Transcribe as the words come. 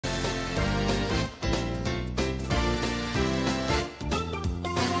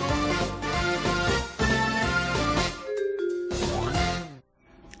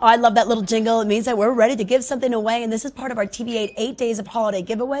Oh, I love that little jingle. It means that we're ready to give something away, and this is part of our TV8 8 Days of Holiday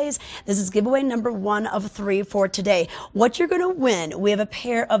giveaways. This is giveaway number 1 of 3 for today. What you're going to win, we have a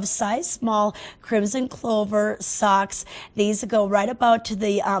pair of size small Crimson Clover socks. These go right about to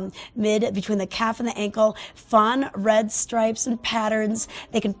the mid, between the calf and the ankle. Fun red stripes and patterns.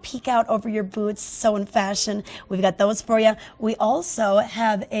 They can peek out over your boots, so in fashion. We've got those for you. We also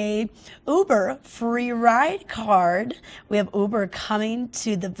have a Uber free ride card. We have Uber coming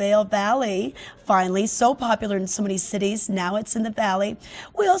to the Vail Valley, finally. So popular in so many cities. Now it's in the Valley.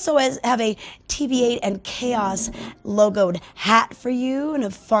 We also have a TV8 and Chaos logoed hat for you in a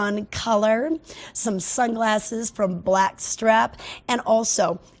fun color. Some sunglasses from Blackstrap, and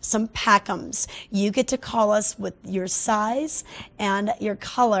also some Pack'ems. You get to call us with your size and your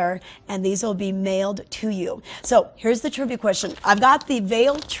color, and these will be mailed to you. So here's the trivia question. I've got the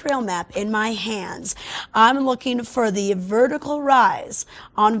Vail trail map in my hands. I'm looking for the vertical rise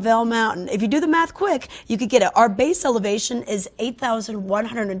on Vail Mountain. If you do the math quick, you could get it. Our base elevation is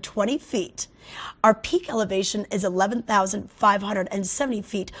 8,120 feet. Our peak elevation is 11,570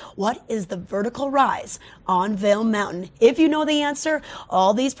 feet. What is the vertical rise on Vail Mountain? If you know the answer,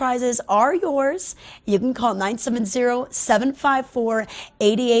 all these prizes are yours. You can call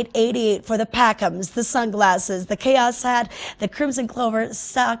 970-754-8888 for the Pack'ems, the sunglasses, the Chaos hat, the Crimson Clover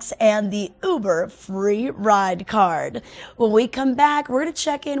socks, and the Uber free ride card. When we come back, we're going to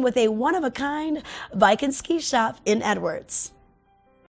check in with a one-of-a-kind bike and ski shop in Edwards.